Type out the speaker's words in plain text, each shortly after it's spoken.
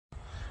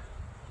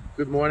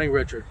Good morning,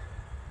 Richard.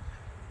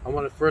 I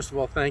want to first of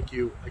all thank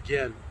you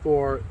again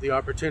for the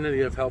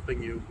opportunity of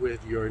helping you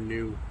with your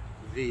new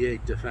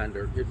V8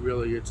 Defender. It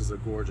really is a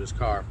gorgeous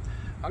car.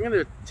 I'm going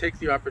to take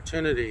the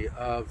opportunity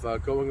of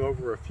going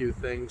over a few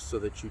things so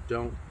that you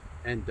don't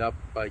end up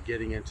by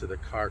getting into the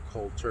car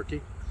cold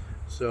turkey.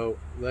 So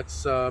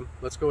let's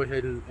go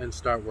ahead and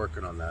start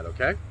working on that,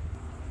 okay?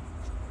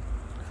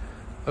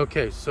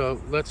 Okay,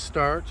 so let's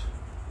start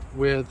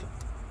with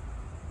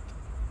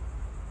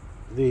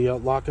the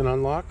lock and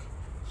unlock.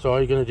 So all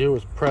you're going to do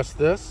is press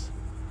this,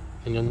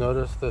 and you'll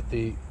notice that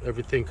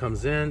everything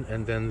comes in,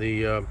 and then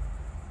the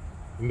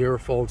mirror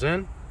folds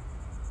in.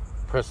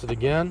 Press it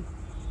again,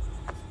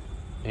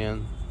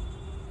 and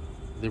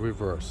the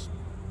reverse.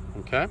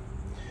 Okay.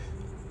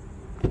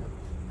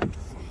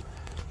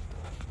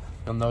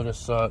 You'll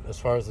notice as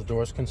far as the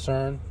door is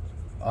concerned,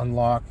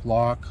 unlock,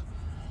 lock.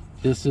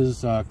 This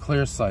is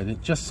clear sight.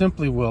 It just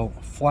simply will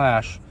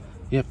flash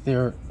if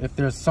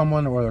there's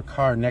someone or a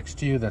car next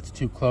to you that's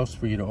too close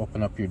for you to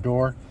open up your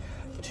door.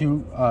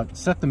 To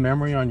set the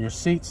memory on your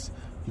seats,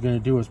 you're going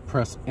to do is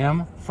press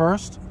M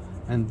first,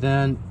 and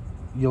then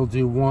you'll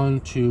do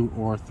 1, 2,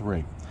 or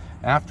 3.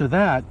 After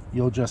that,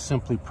 you'll just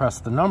simply press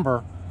the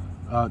number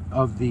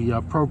of the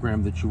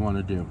program that you want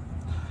to do.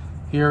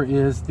 Here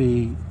is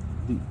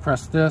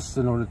press this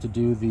in order to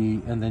do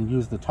and then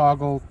use the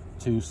toggle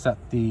to set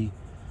the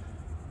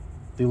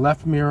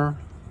left mirror.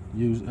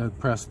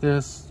 Press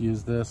this,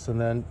 use this, and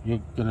then you're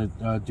going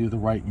to do the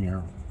right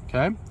mirror.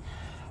 Okay.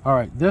 All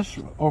right. This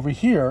over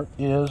here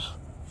is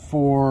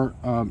for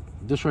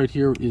this right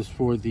here is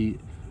for the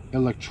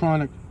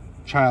electronic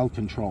child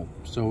control.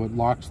 So it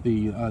locks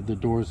the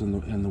doors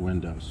and the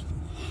windows.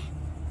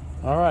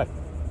 All right.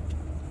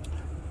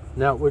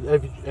 Now,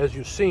 as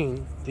you've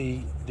seen,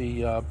 the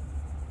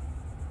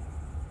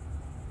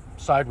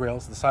side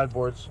rails, the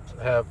sideboards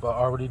have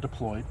already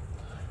deployed.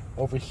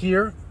 Over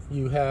here,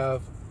 you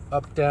have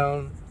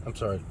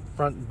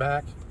front and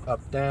back,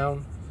 up,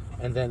 down,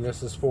 and then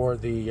this is for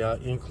the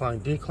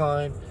incline,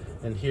 decline,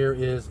 and here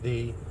is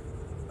the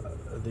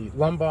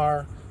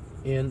lumbar,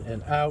 in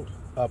and out,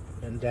 up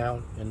and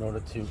down, in order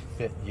to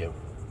fit you.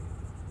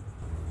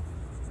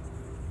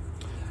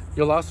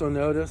 You'll also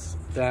notice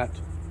that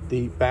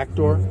the back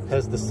door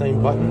has the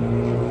same button,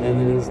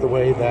 and it is the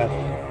way that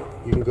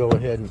you can go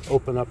ahead and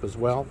open up as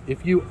well.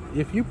 If you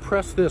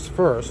press this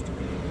first,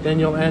 then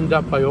you'll end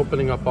up by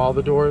opening up all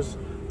the doors.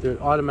 They're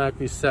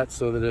automatically set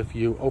so that if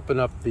you open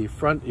up the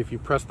front, if you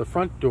press the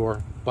front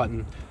door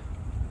button,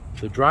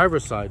 the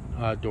driver's side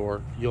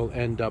door, you'll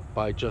end up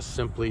by just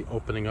simply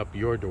opening up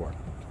your door.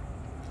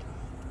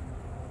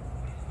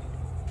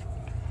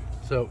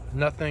 So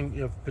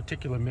nothing of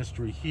particular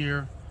mystery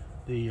here.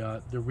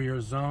 The rear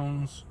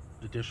zones,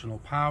 additional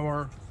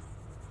power.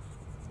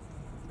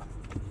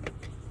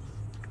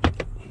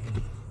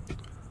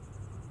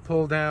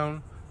 Pull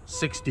down,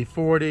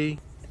 60/40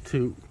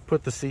 to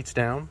put the seats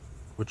down.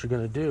 What you're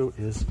going to do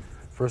is,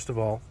 first of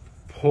all,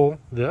 pull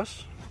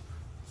this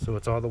so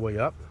it's all the way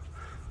up.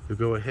 You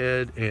go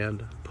ahead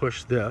and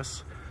push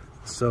this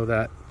so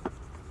that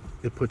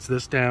it puts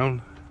this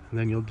down, and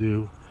then you'll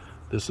do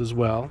this as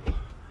well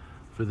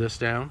for this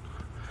down,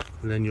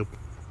 and then you'll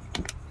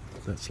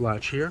that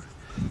latch here,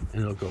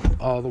 and it'll go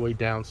all the way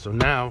down. So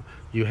now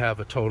you have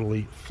a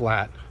totally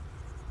flat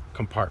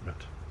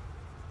compartment.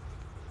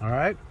 All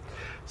right.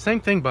 Same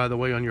thing, by the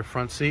way, on your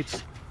front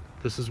seats.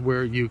 This is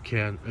where you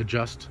can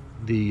adjust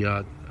the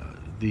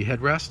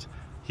headrest.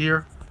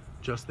 Here,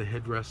 just the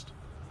headrest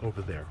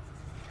over there.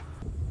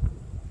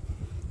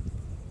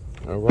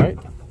 All right,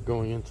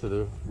 going into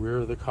the rear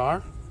of the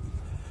car.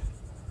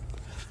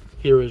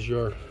 Here is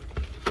your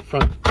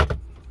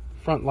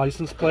front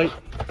license plate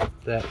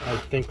that I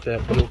think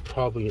that you'll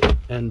probably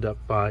end up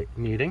by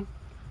needing,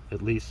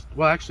 at least.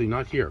 Well, actually,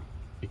 not here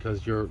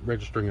because you're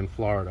registering in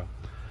Florida.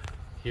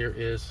 Here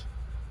is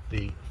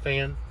the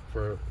fan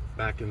for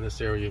back in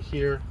this area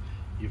here.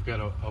 You've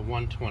got a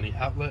 120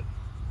 outlet,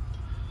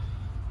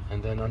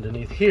 and then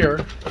underneath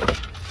here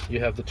you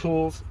have the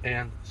tools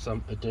and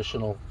some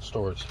additional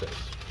storage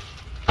space.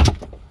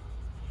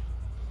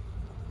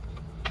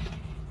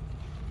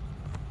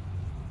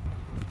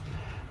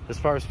 As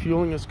far as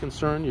fueling is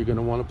concerned, you're going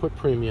to want to put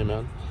premium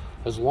in.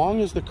 As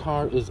long as the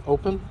car is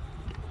open,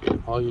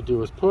 all you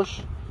do is push,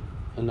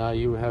 and now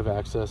you have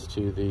access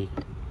to the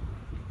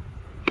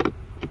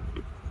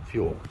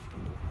fuel.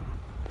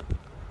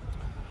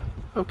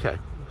 Okay,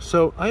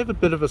 so I have a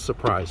bit of a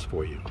surprise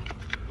for you.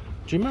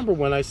 Do you remember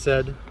when I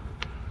said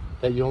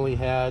that you only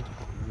had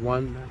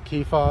one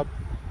key fob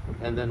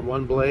and then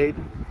one blade?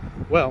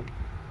 Well,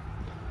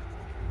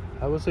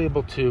 I was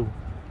able to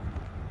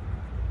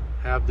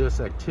have this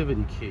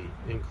activity key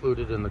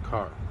included in the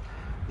car.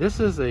 This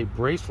is a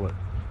bracelet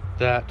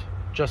that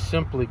just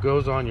simply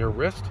goes on your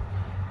wrist,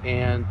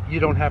 and you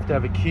don't have to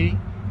have a key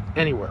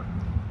anywhere.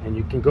 And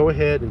you can go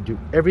ahead and do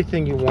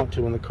everything you want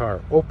to in the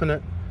car. Open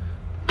it,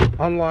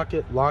 unlock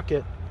it, lock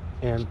it,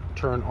 and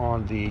turn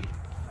on the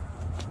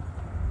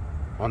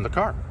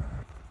car.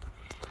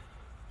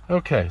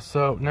 Okay,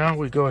 so now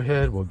we go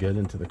ahead, we'll get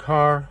into the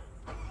car.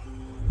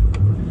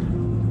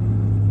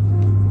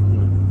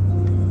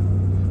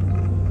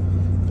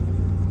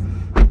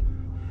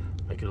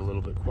 make it a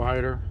little bit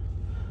quieter.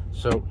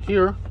 So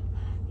here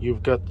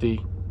you've got the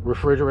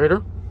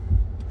refrigerator.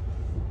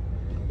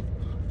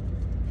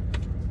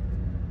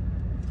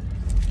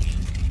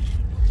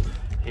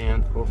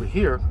 And over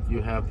here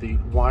you have the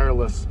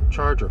wireless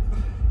charger.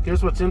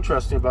 Here's what's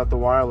interesting about the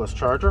wireless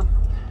charger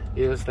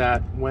is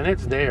that when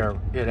it's there,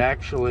 it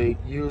actually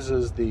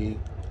uses the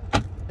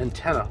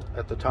antenna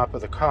at the top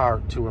of the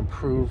car to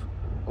improve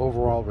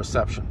overall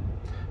reception.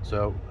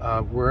 So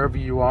wherever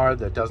you are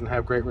that doesn't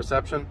have great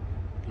reception,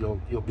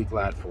 you'll be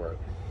glad for it.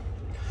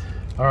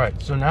 All right,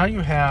 so now you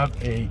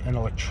have an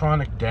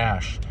electronic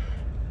dash.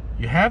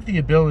 You have the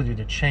ability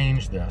to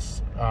change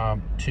this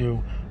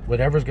to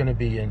whatever's going to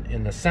be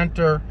in the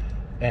center,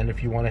 and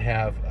if you want to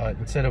have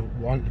instead of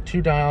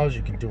 2 dials,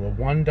 you can do a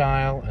 1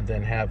 dial and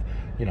then have,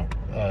 you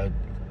know,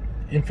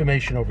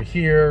 information over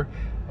here,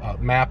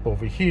 map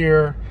over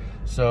here.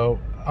 So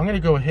I'm going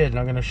to go ahead and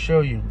I'm going to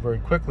show you very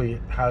quickly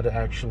how to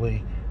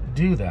actually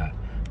do that.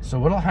 So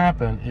what'll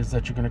happen is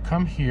that you're going to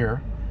come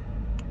here,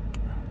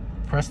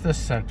 press this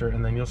center,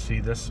 and then you'll see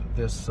this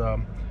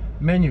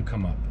menu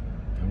come up.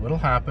 And what'll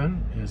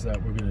happen is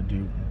that we're going to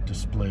do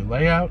display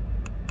layout,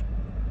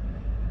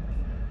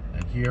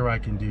 and here I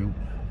can do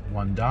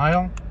 1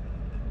 dial.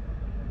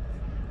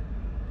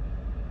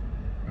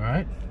 All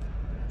right,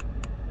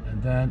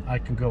 and then I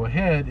can go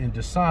ahead and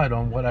decide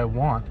on what I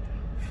want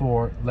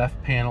for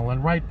left panel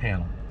and right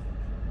panel.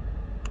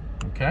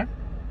 Okay,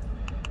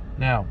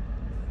 now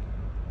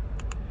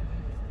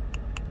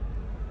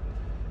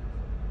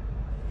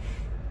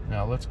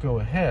let's go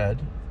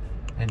ahead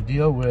and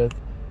deal with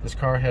this.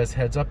 Car has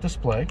heads-up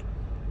display,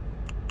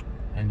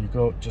 and you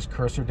go just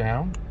cursor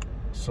down,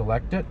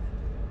 select it,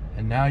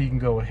 and now you can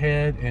go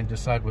ahead and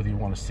decide whether you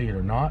want to see it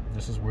or not.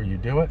 This is where you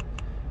do it.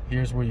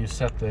 Here's where you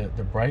set the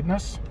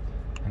brightness,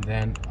 and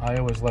then I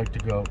always like to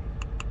go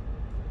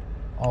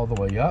all the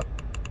way up.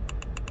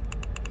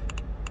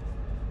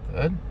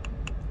 Good.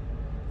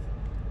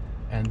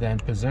 And then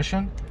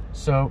position.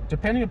 So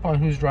depending upon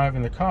who's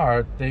driving the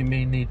car, they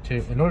may need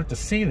to, in order to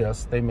see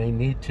this, they may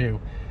need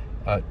to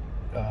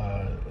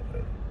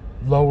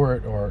lower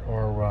it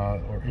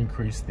or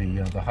increase the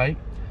height.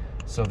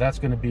 So that's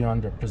going to be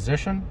under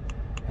position.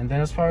 And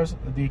then as far as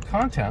the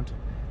content,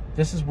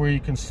 this is where you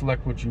can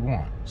select what you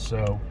want.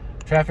 So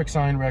traffic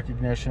sign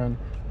recognition,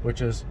 which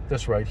is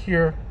this right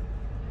here,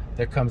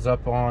 that comes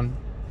up on,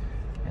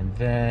 and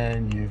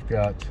then you've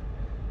got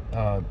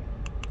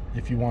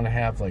if you want to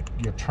have like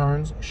your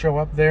turns show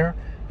up there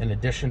in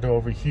addition to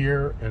over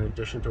here,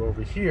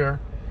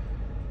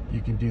 you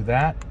can do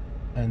that.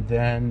 And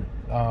then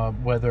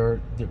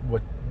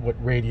what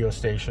radio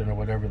station or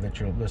whatever that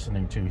you're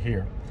listening to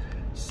here.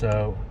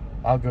 So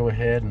I'll go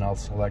ahead and I'll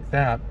select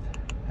that,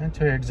 and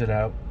to exit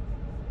out,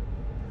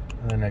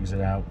 and then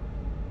exit out,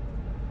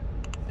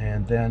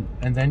 and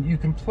then you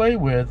can play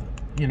with,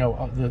 you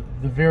know, the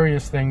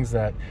various things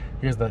that,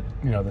 here's the,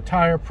 you know, the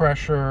tire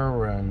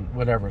pressure and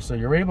whatever. So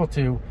you're able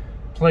to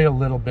play a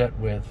little bit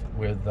with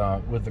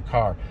the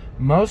car.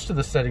 Most of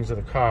the settings of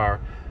the car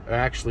are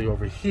actually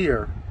over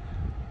here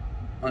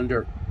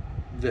under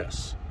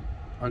this,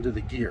 under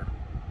the gear.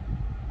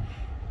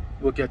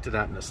 We'll get to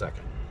that in a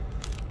second.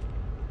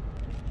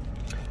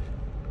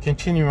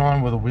 Continue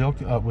on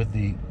with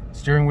the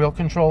steering wheel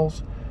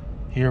controls.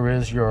 Here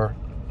is your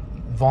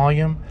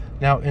volume.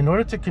 Now, in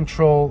order to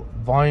control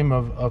volume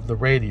of the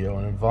radio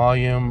and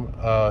volume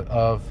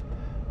of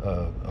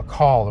a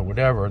call or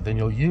whatever, then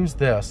you'll use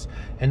this.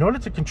 In order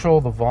to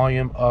control the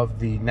volume of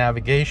the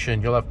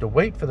navigation, you'll have to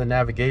wait for the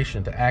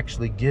navigation to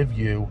actually give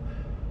you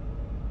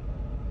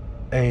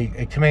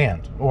a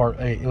command, or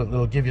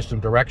it'll give you some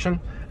direction,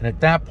 and at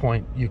that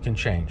point you can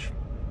change.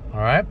 All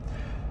right,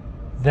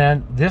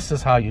 then this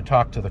is how you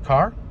talk to the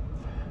car.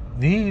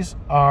 These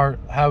are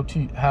how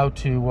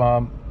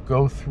to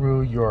go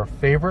through your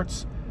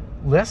favorites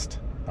list.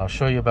 I'll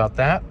show you about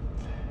that.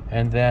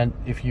 And then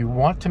if you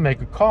want to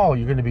make a call,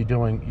 you're going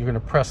to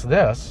press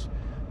this.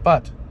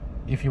 But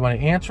if you want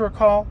to answer a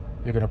call,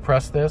 you're going to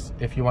press this.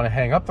 If you want to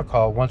hang up the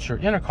call, once you're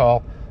in a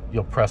call,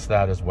 you'll press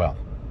that as well.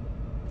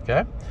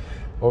 Okay.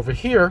 Over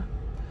here,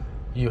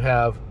 you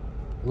have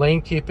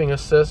lane keeping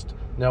assist.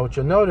 Now, what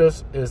you'll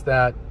notice is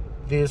that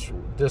this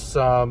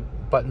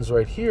buttons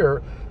right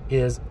here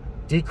is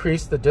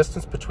decrease the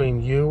distance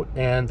between you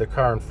and the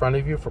car in front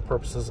of you for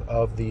purposes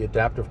of the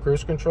adaptive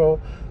cruise control.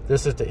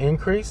 This is to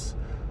increase.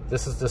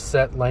 This is to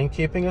set lane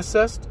keeping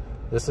assist.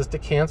 This is to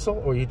cancel,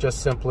 or you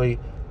just simply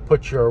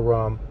put your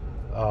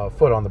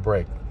foot on the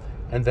brake.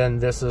 And then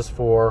this is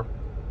for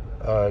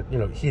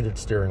heated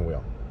steering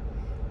wheel.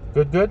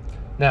 Good.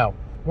 Now,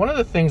 one of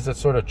the things that's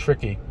sort of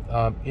tricky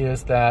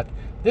is that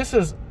this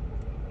is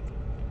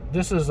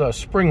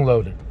spring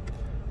loaded.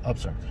 Oh,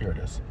 sorry, here it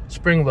is,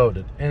 spring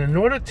loaded. And in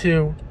order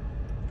to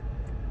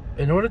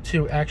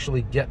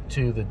actually get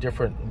to the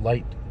different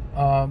light,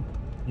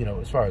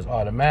 as far as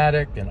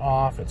automatic and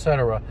off,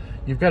 etc.,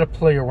 you've got to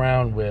play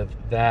around with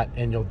that,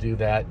 and you'll do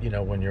that,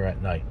 when you're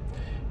at night.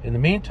 In the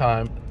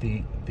meantime,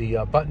 the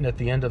button at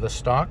the end of the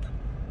stock,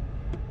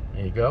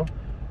 there you go,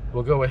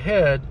 we'll go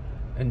ahead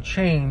and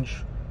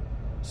change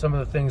some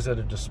of the things that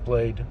are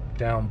displayed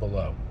down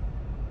below.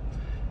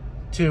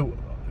 To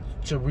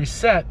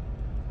reset,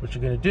 what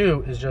you're going to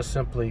do is just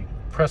simply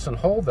press and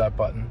hold that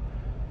button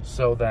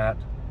so that,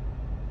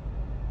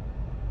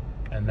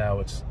 and now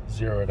it's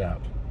zeroed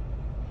out.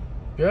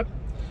 Good?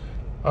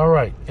 All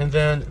right, and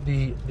then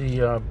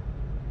the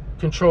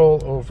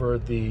control over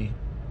the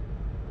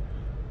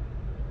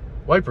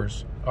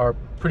wipers are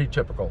pretty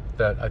typical,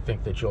 that I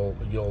think that you'll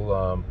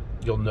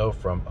know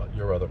from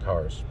your other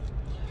cars.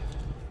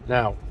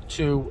 Now,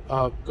 to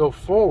go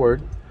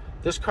forward,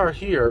 this car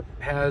here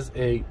has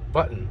a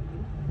button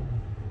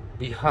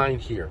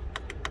behind here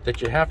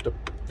that you have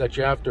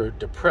to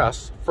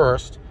depress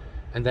first,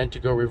 and then to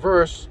go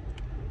reverse,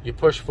 you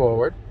push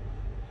forward,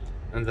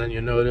 and then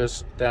you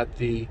notice that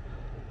the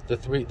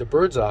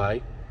bird's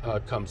eye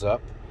comes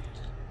up,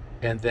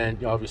 and then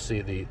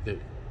obviously the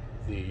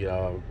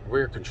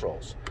rear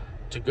controls.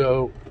 To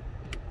go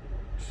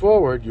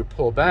forward, you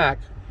pull back,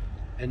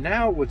 and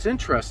now what's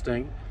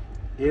interesting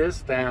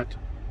is that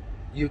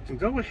you can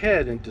go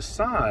ahead and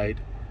decide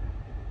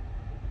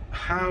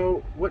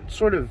what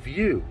sort of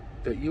view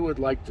that you would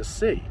like to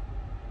see.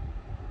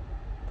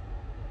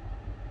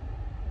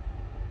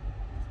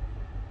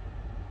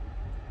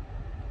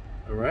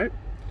 All right.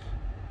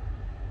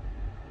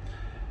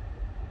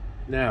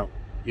 Now,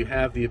 you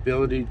have the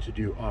ability to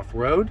do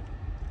off-road,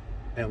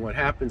 and what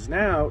happens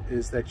now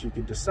is that you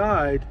can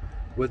decide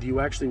whether you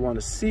actually want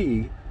to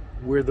see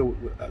where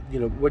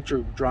what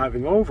you're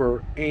driving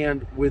over,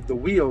 and with the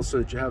wheels, so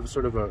that you have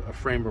sort of a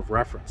frame of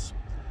reference.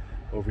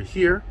 Over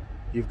here,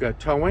 you've got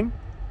towing,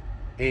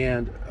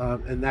 and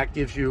that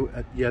gives you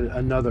yet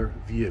another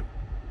view.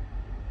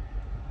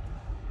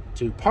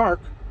 To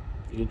park,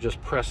 you can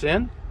just press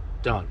in,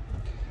 done.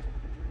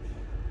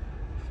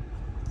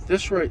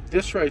 This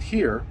right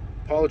here,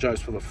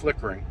 apologize for the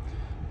flickering.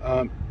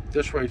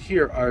 This right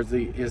here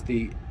is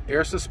the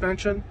air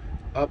suspension,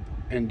 up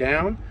and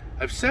down.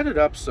 I've set it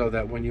up so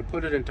that when you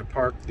put it into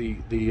park,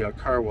 the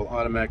car will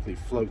automatically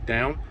float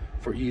down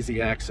for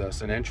easy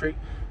access and entry.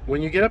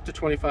 When you get up to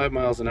 25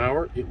 miles an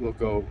hour, it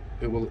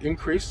will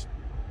increase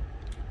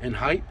in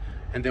height,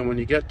 and then when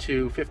you get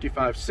to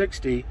 55,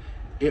 60,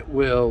 it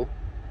will,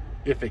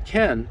 if it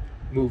can,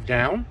 move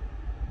down,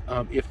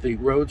 if the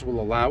roads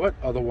will allow it.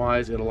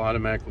 Otherwise, it'll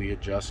automatically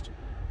adjust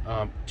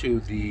to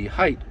the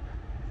height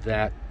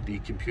that the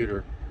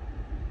computer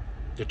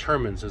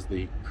determines as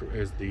the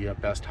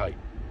best height.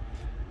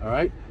 All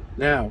right,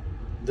 now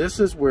this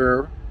is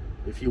where,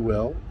 if you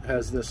will,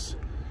 has this.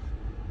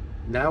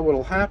 Now what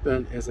will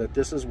happen is that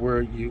this is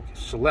where you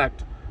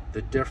select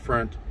the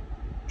different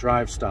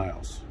drive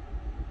styles.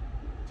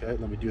 Okay,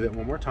 let me do that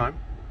one more time.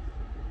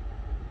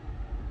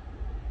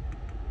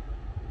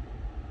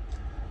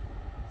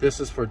 This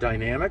is for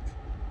dynamic.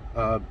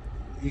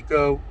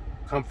 Eco,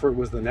 comfort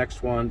was the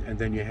next one, and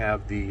then you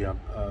have the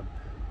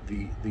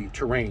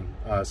terrain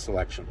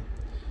selection.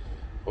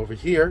 Over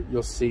here,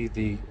 you'll see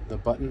the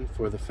button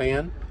for the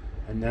fan,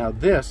 and now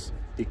this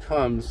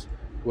becomes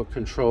what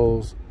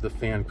controls the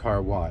fan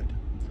car wide.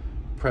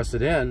 Press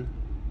it in,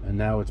 and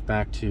now it's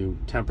back to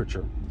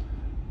temperature.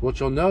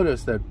 What you'll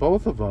notice that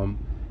both of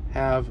them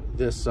have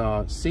this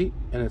seat,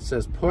 and it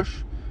says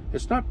push.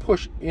 It's not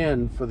push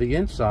in for the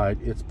inside,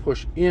 it's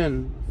push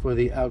in for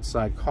the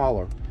outside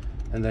collar,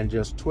 and then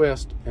just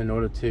twist in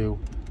order to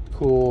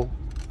cool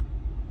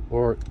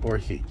or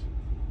heat.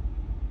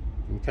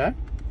 Okay?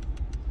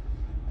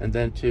 And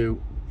then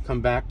to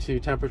come back to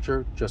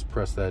temperature, just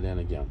press that in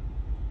again.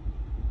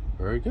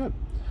 Very good.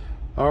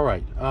 All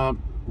right,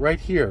 right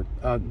here,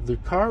 the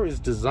car is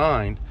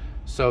designed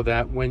so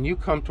that when you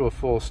come to a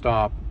full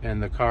stop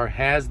and the car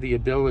has the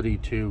ability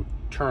to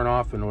turn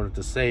off in order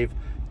to save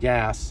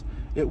gas,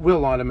 it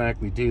will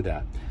automatically do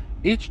that.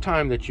 Each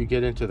time that you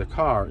get into the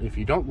car, if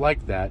you don't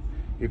like that,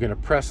 you're going to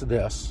press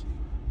this,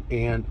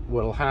 and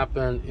what will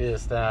happen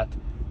is that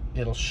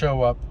it'll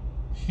show up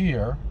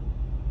here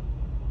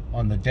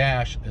on the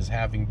dash as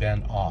having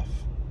been off.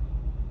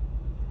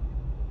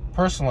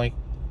 Personally,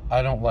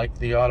 I don't like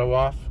the auto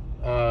off,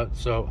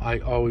 so I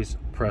always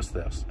press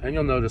this, and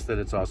you'll notice that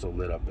it's also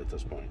lit up at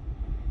this point.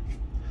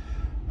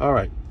 All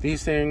right,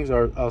 these things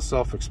are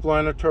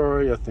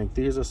self-explanatory. I think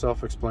these are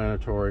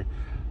self-explanatory.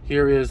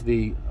 Here is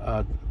the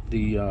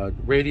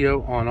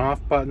radio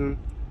on-off button,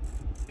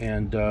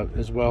 and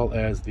as well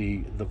as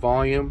the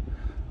volume.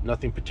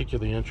 Nothing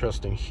particularly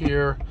interesting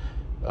here.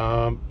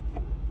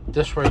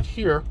 This right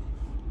here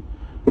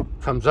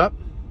comes up.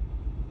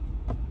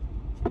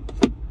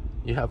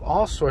 You have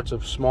all sorts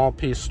of small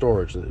piece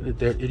storage.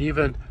 It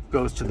even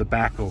goes to the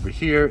back over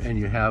here, and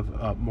you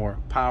have more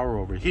power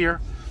over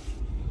here.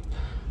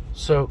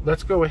 So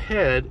let's go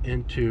ahead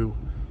into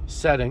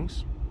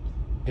settings,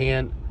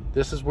 and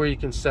this is where you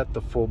can set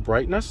the full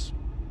brightness.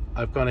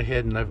 I've gone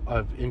ahead and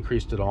I've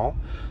increased it all.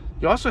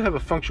 You also have a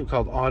function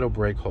called auto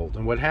brake hold,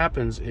 and what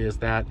happens is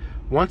that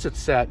once it's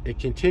set, it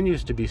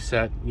continues to be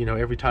set. You know,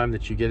 every time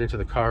that you get into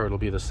the car, it'll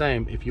be the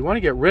same. If you want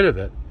to get rid of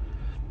it,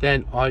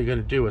 then all you're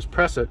going to do is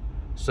press it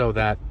so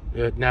that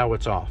now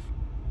it's off.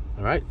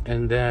 All right,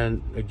 and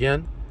then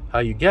again, how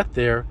you get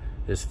there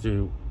is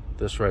through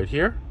this right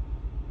here,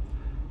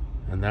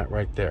 and that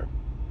right there.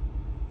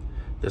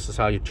 This is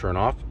how you turn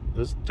off.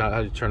 This is how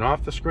you turn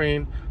off the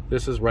screen.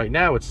 This is right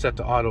now it's set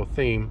to auto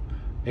theme,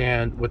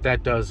 and what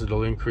that does,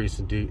 it'll increase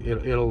and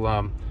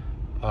it'll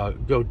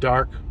go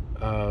dark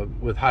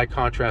with high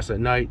contrast at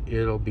night.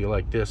 It'll be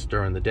like this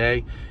during the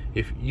day.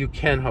 If you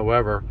can,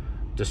 however,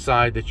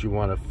 decide that you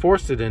want to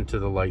force it into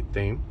the light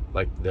theme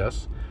like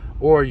this,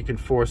 or you can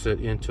force it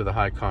into the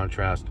high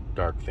contrast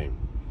dark theme.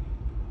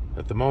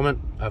 At the moment,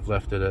 I've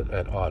left it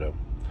at auto.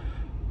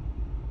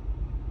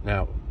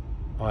 Now,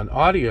 on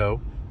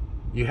audio,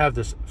 you have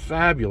this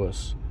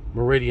fabulous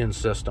Meridian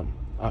system.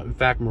 In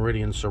fact,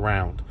 Meridian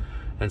Surround.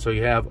 And so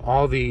you have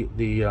all the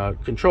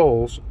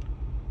controls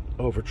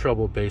over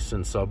treble, bass,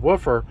 and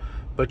subwoofer,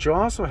 but you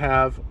also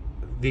have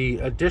the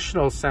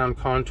additional sound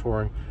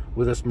contouring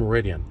with this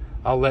Meridian.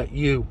 I'll let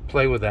you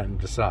play with that and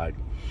decide.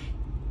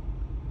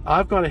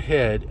 I've gone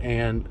ahead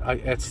and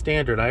at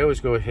standard, I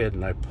always go ahead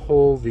and I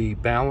pull the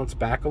balance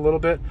back a little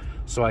bit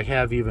so I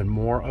have even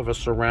more of a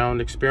surround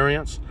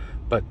experience.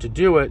 But to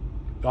do it,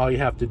 all you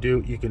have to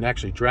do, you can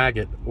actually drag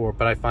it,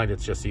 but I find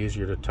it's just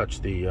easier to touch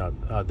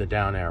the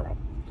down arrow.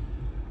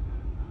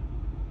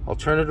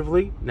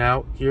 Alternatively,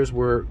 now here's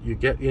where you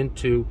get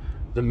into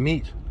the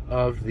meat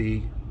of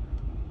the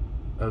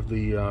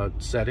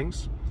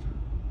settings.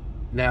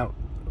 Now,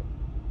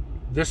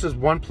 this is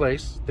one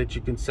place that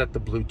you can set the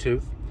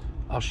Bluetooth.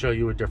 I'll show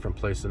you a different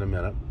place in a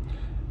minute.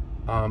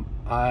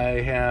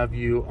 I have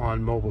you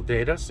on mobile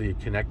data, so you're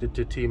connected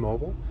to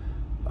T-Mobile.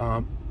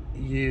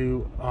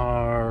 You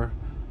are,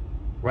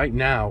 right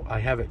now, I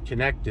have it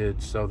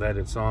connected so that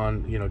it's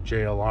on,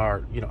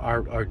 JLR,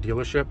 our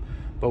dealership.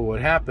 But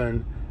what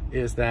happened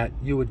is that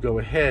you would go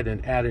ahead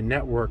and add a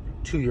network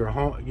to your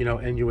home,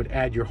 and you would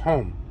add your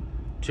home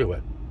to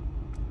it.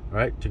 All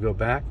right, to go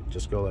back,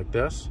 just go like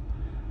this,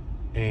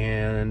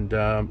 and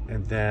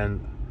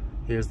then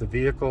here's the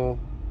vehicle.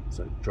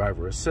 So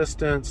driver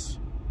assistance,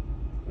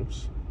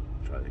 oops,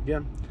 try it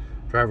again.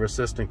 Driver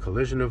assistant,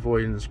 collision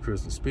avoidance,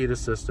 cruise and speed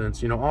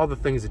assistance, all the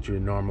things that you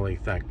would normally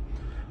think.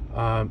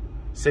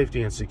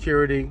 Safety and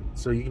security,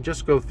 so you can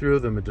just go through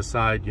them and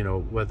decide,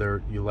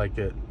 whether you like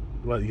it,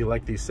 whether you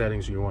like these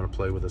settings or you want to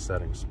play with the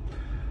settings.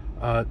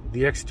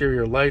 The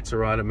exterior lights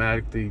are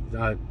automatically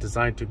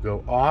designed to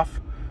go off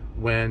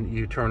when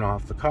you turn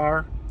off the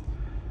car.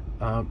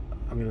 I'm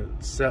going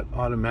to set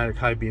automatic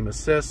high beam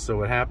assist, so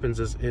what happens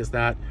is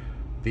that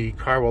the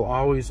car will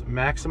always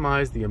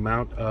maximize the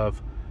amount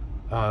of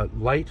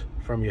light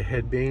from your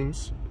head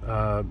beams,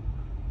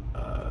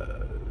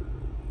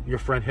 your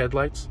front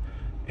headlights,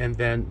 and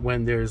then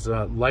when there's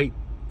light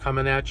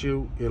coming at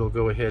you, it'll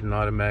go ahead and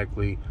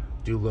automatically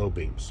do low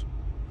beams.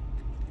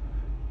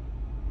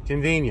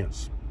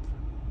 Convenience.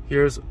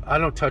 I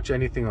don't touch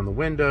anything on the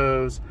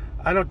windows.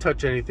 I don't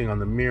touch anything on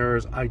the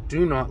mirrors. I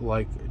do not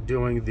like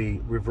doing the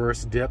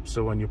reverse dip,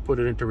 so when you put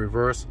it into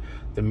reverse,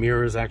 the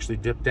mirrors actually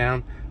dip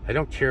down. I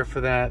don't care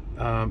for that.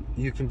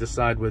 You can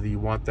decide whether you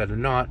want that or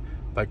not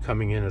by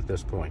coming in at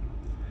this point.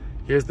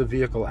 Here's the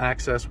vehicle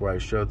access where I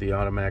showed the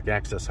automatic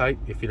access height.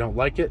 If you don't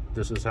like it,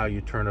 this is how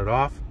you turn it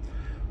off.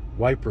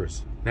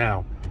 Wipers.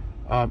 Now,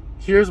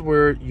 here's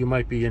where you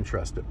might be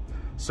interested.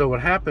 So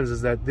what happens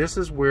is that this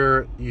is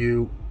where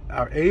you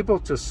are able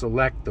to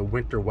select the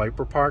winter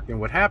wiper park, and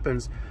what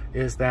happens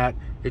is that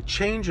it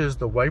changes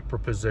the wiper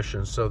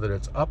position so that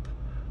it's up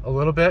a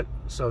little bit,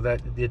 so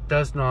that it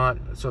does not,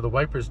 so the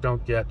wipers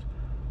don't get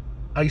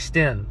iced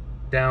in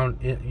down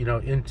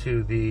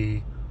into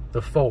the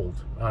fold,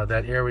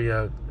 that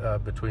area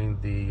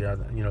between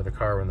the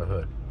car and the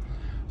hood.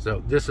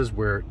 So this is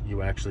where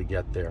you actually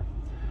get there.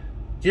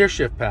 Gear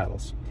shift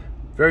paddles,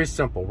 very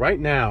simple. Right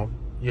now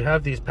you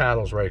have these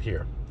paddles right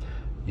here.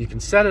 You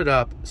can set it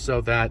up so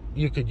that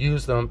you could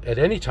use them at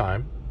any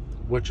time,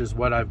 which is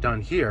what I've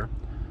done here,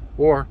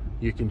 or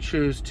you can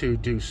choose to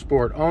do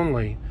sport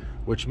only,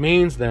 which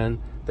means then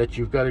that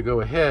you've got to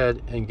go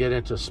ahead and get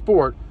into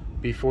sport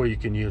before you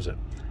can use it.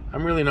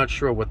 I'm really not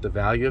sure what the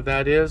value of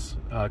that is,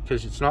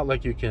 because it's not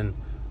like you can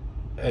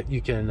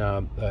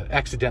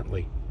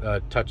accidentally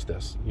touch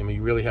this. You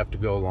really have to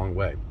go a long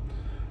way.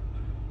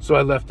 So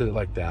I left it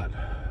like that.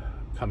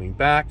 Coming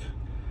back,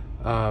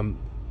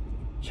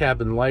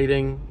 cabin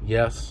lighting,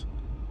 yes,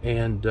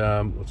 and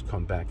let's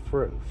come back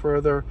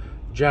further.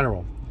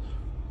 General.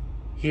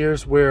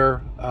 Here's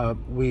where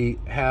we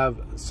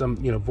have some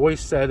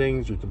voice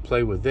settings. You can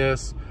play with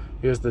this.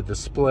 Here's the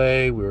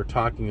display. We were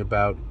talking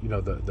about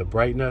the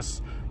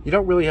brightness. You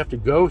don't really have to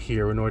go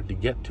here in order to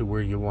get to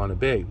where you want to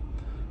be.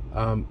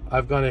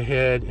 I've gone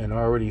ahead and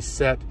already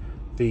set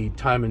the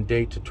time and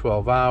date to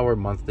 12-hour,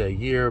 month, day,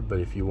 year, but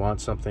if you want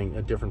something,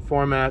 a different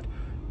format,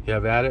 you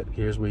have at it.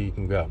 Here's where you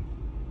can go.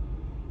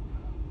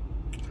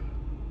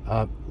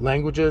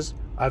 Languages,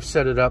 I've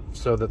set it up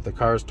so that the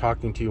car is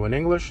talking to you in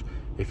English.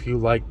 If you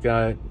like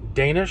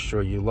Danish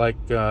or you like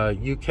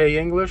UK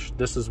English,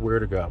 this is where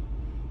to go.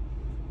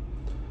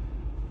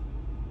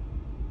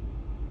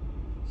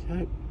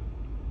 Okay.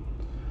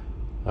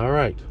 All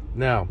right.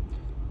 Now,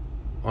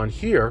 on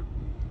here,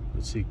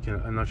 let's see.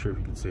 I'm not sure if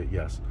you can see it.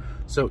 Yes.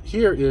 So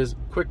here is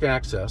quick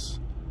access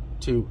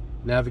to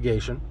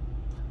navigation.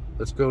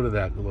 Let's go to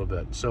that a little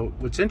bit. So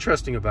what's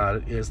interesting about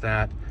it is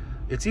that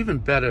it's even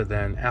better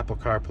than Apple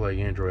CarPlay,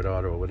 Android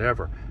Auto, or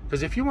whatever.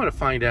 Because if you want to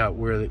find out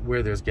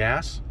where there's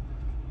gas,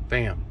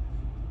 bam,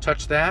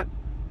 touch that,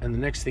 and the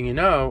next thing you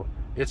know,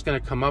 it's going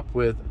to come up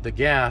with the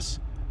gas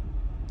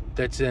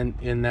that's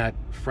in that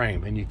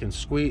frame, and you can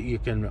squeeze, you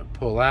can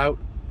pull out,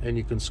 and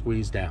you can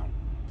squeeze down.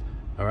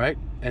 All right,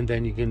 and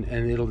then you can,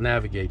 and it'll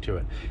navigate to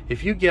it.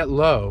 If you get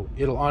low,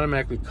 it'll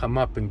automatically come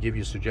up and give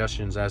you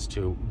suggestions as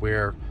to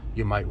where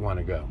you might want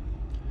to go.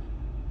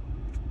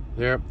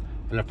 There,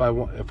 and if I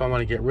want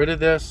to get rid of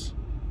this,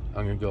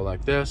 I'm going to go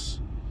like this.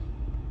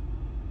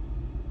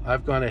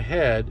 I've gone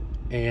ahead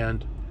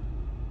and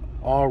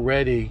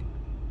already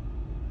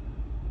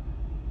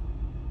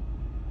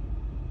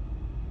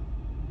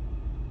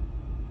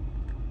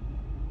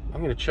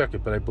I'm going to check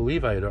it, but I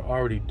believe I had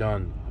already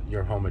done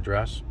your home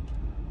address.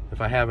 If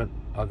I haven't,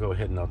 I'll go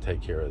ahead and I'll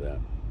take care of that.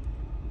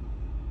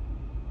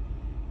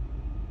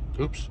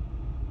 Oops.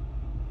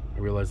 I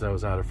realized I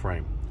was out of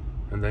frame.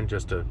 And then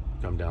just to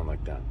come down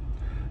like that.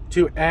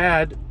 To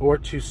add or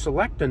to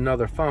select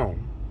another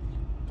phone,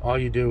 all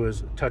you do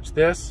is touch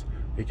this.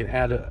 You can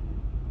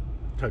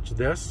touch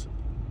this,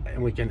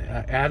 and we can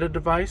add a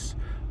device,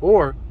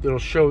 or it'll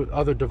show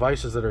other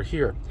devices that are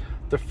here.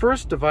 The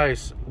first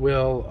device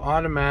will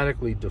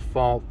automatically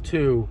default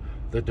to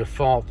the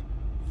default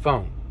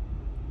phone.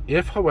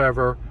 If,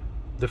 however,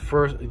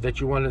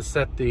 that you want to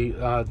set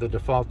the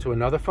default to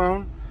another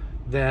phone,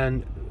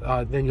 then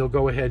you'll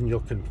go ahead and you'll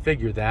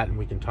configure that, and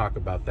we can talk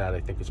about that. I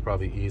think it's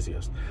probably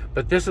easiest.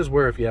 But this is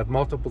where if you have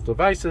multiple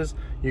devices,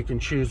 you can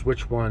choose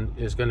which one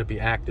is going to be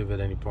active at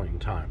any point in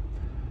time.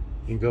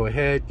 You can go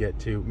ahead, get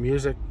to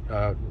music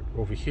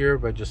over here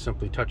by just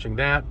simply touching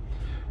that.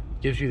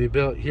 Gives you the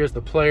ability. Here's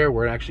the player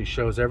where it actually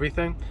shows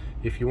everything.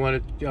 If you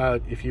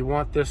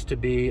want this to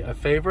be a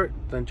favorite,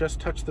 then just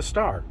touch the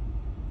star.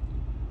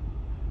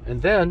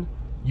 And then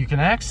you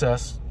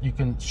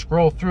can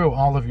scroll through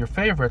all of your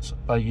favorites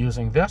by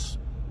using this,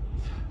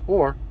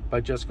 or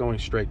by just going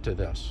straight to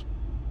this.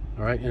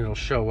 All right, and it'll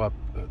show up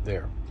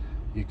there.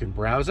 You can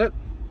browse it.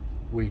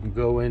 We can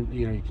go in,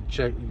 you can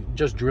check,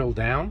 just drill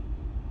down.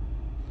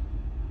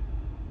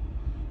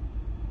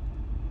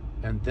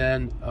 And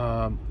then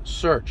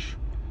search.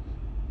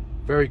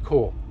 Very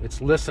cool.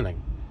 It's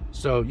listening.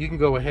 So you can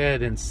go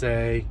ahead and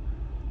say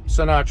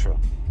Sinatra.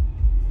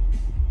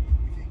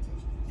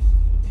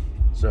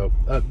 So,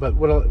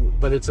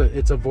 but it's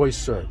a voice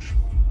search.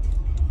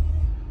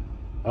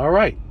 All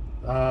right.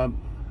 All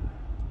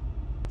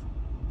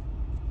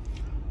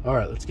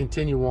right. Let's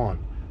continue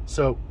on.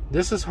 So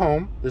this is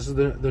home. This is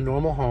the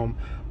normal home.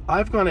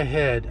 I've gone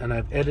ahead and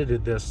I've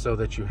edited this so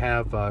that you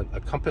have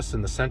a compass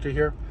in the center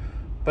here.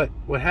 But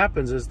what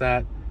happens is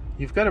that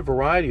you've got a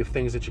variety of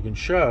things that you can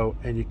show,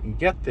 and you can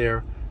get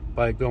there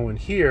by going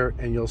here,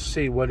 and you'll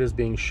see what is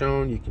being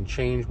shown. You can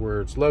change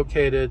where it's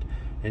located,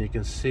 and you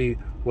can see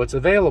what's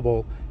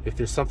available. If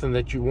there's something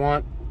that you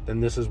want, then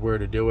this is where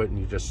to do it, and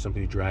you just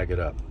simply drag it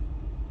up.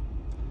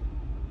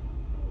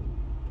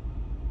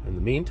 In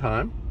the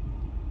meantime,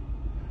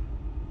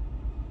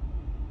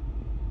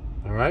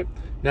 all right,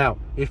 now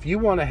if you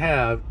want to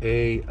have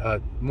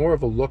a more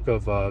of a look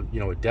of a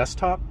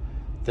desktop,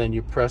 then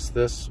you press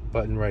this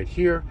button right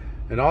here,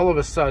 and all of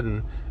a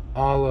sudden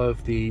all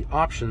of the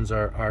options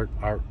are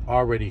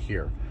already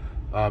here.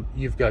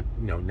 You've got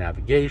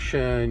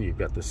navigation, you've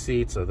got the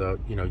seats, although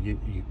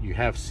you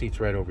have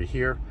seats right over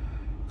here.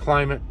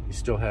 Climate, you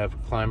still have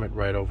climate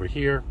right over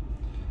here.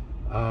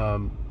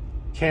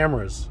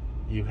 Cameras,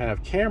 you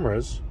have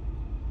cameras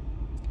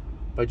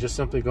by just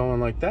simply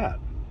going like that.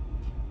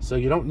 So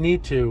you don't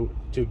need to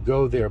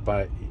go there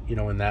by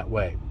in that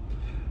way.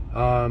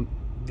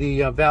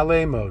 The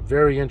valet mode,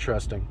 very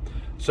interesting.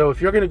 So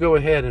if you're going to go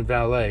ahead and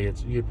valet,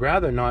 you'd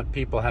rather not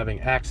people having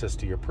access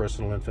to your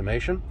personal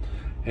information.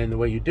 And the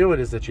way you do it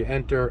is that you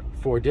enter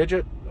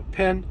 4-digit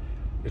PIN.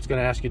 It's going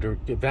to ask you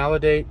to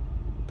validate,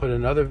 put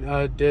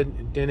another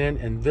DIN in,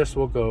 and this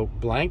will go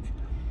blank.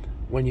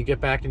 When you get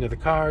back into the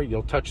car,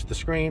 you'll touch the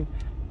screen,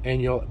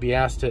 and you'll be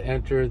asked to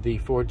enter the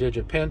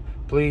 4-digit PIN.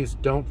 Please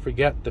don't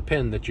forget the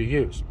PIN that you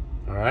use.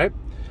 All right?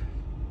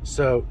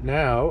 So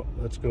now,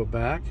 let's go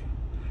back.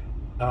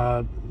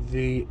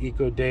 The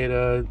Eco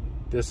Data,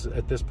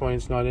 at this point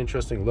it's not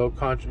interesting. Low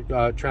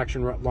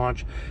traction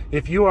launch.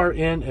 If you are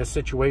in a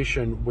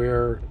situation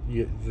where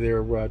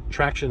their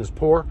traction is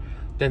poor,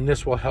 then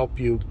this will help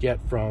you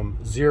get from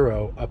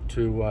 0 up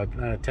to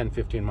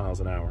 10-15 miles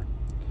an hour.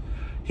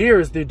 Here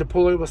is the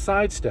deployable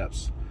side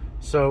steps.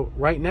 So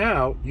right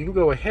now you can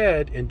go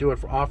ahead and do it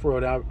for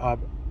off-road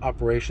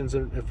operations,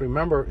 and if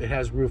remember, it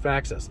has roof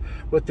access.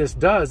 What this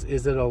does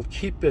is it'll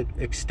keep it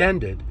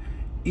extended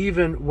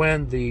even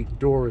when the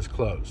door is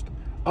closed.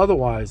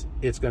 Otherwise,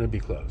 it's going to be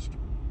closed.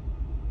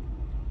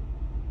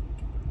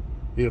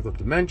 Vehicle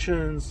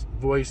dimensions,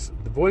 voice.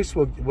 The voice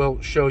will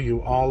show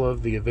you all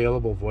of the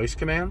available voice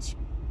commands.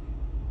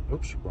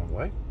 Oops, wrong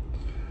way.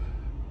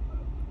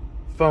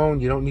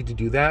 Phone, you don't need to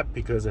do that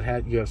because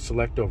you have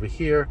select over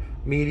here.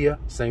 Media,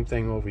 same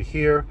thing over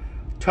here.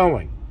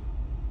 Towing.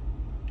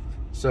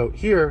 So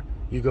here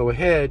you go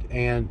ahead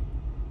and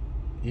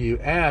you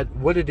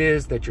add what it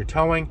is that you're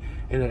towing,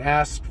 and it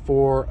asks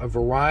for a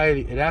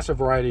variety. It asks a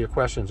variety of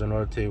questions in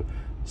order to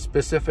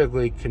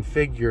specifically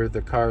configure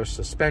the car's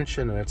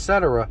suspension and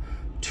etc.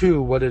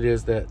 to what it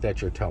is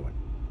that you're towing.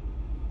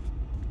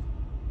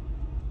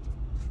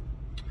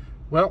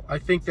 Well, I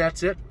think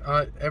that's it.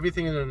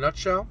 Everything in a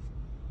nutshell.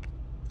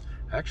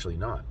 Actually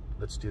not.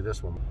 Let's do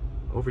this one.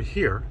 Over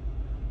here,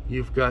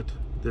 you've got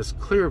this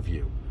clear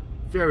view.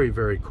 Very,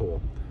 very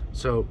cool.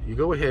 So you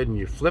go ahead and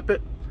you flip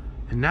it,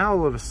 and now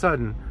all of a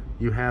sudden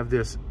you have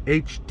this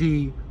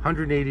HD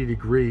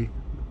 180-degree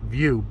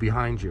view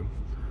behind you.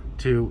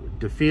 To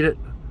defeat it,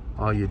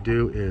 all you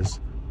do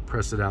is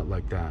press it out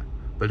like that.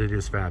 But it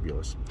is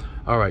fabulous.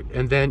 All right,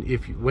 and then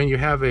when you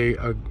have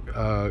a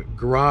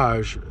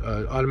garage,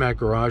 automatic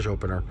garage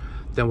opener,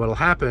 then what'll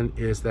happen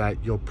is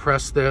that you'll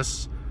press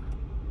this,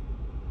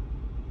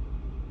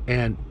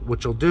 and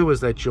what you'll do is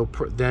that you'll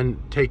then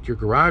take your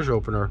garage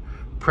opener,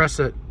 press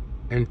it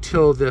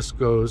until this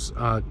goes,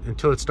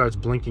 until it starts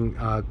blinking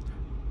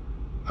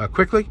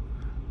quickly,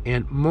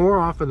 and more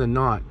often than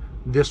not,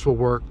 this will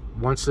work.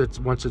 Once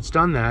it's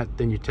done that,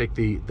 then you take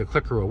the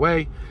clicker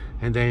away,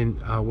 and then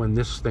when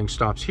this thing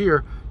stops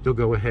here, you'll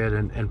go ahead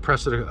and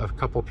press it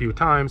a few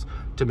times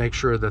to make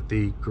sure that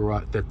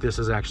this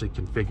is actually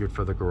configured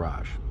for the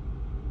garage.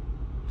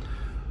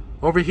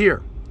 Over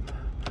here,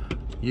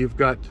 you've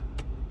got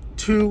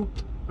two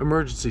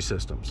emergency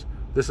systems.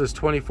 This is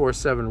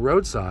 24/7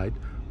 roadside.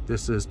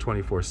 This is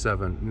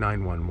 24/7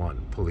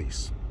 911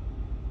 police.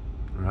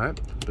 All right,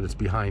 but it's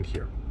behind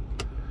here.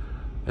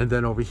 And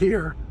then over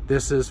here,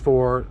 this is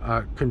for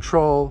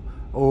control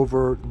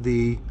over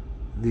the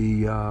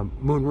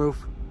moonroof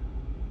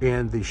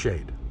and the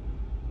shade.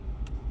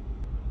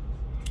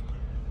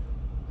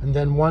 And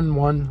then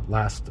one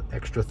last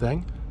extra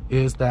thing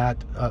is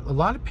that a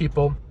lot of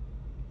people,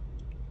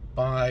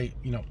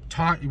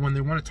 when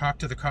they want to talk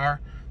to the car,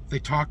 they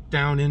talk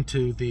down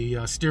into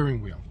the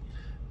steering wheel.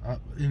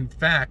 In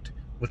fact,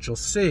 what you'll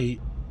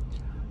see,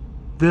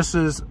 this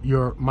is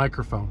your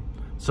microphone.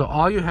 So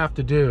all you have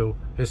to do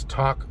is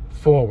talk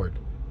forward,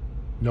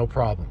 no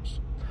problems.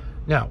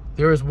 Now,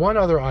 there is one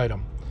other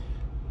item.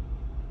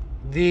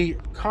 The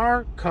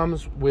car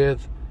comes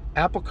with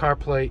Apple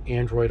CarPlay,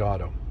 Android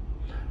Auto.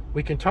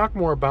 We can talk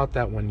more about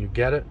that when you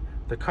get it.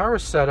 The car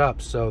is set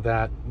up so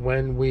that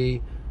when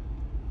we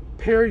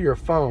pair your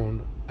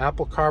phone,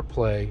 Apple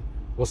CarPlay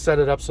will set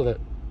it up so that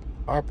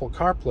Apple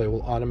CarPlay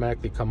will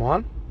automatically come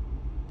on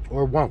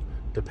or won't,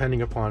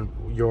 depending upon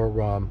your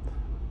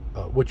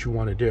what you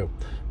want to do.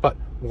 But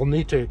we'll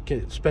need to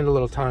spend a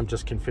little time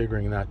just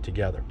configuring that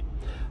together.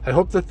 I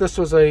hope that this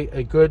was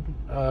a good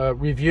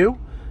review,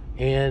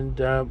 and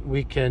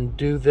we can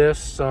do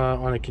this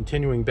on a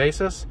continuing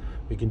basis.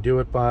 We can do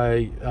it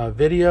by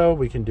video,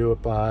 we can do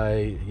it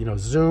by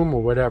Zoom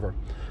or whatever.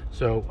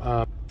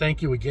 So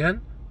thank you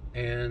again,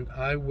 and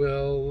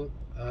I'll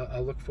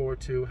look forward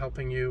to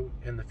helping you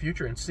in the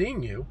future and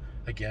seeing you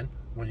again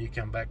when you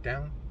come back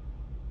down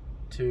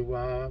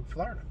to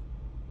Florida.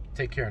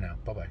 Take care now.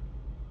 Bye-bye.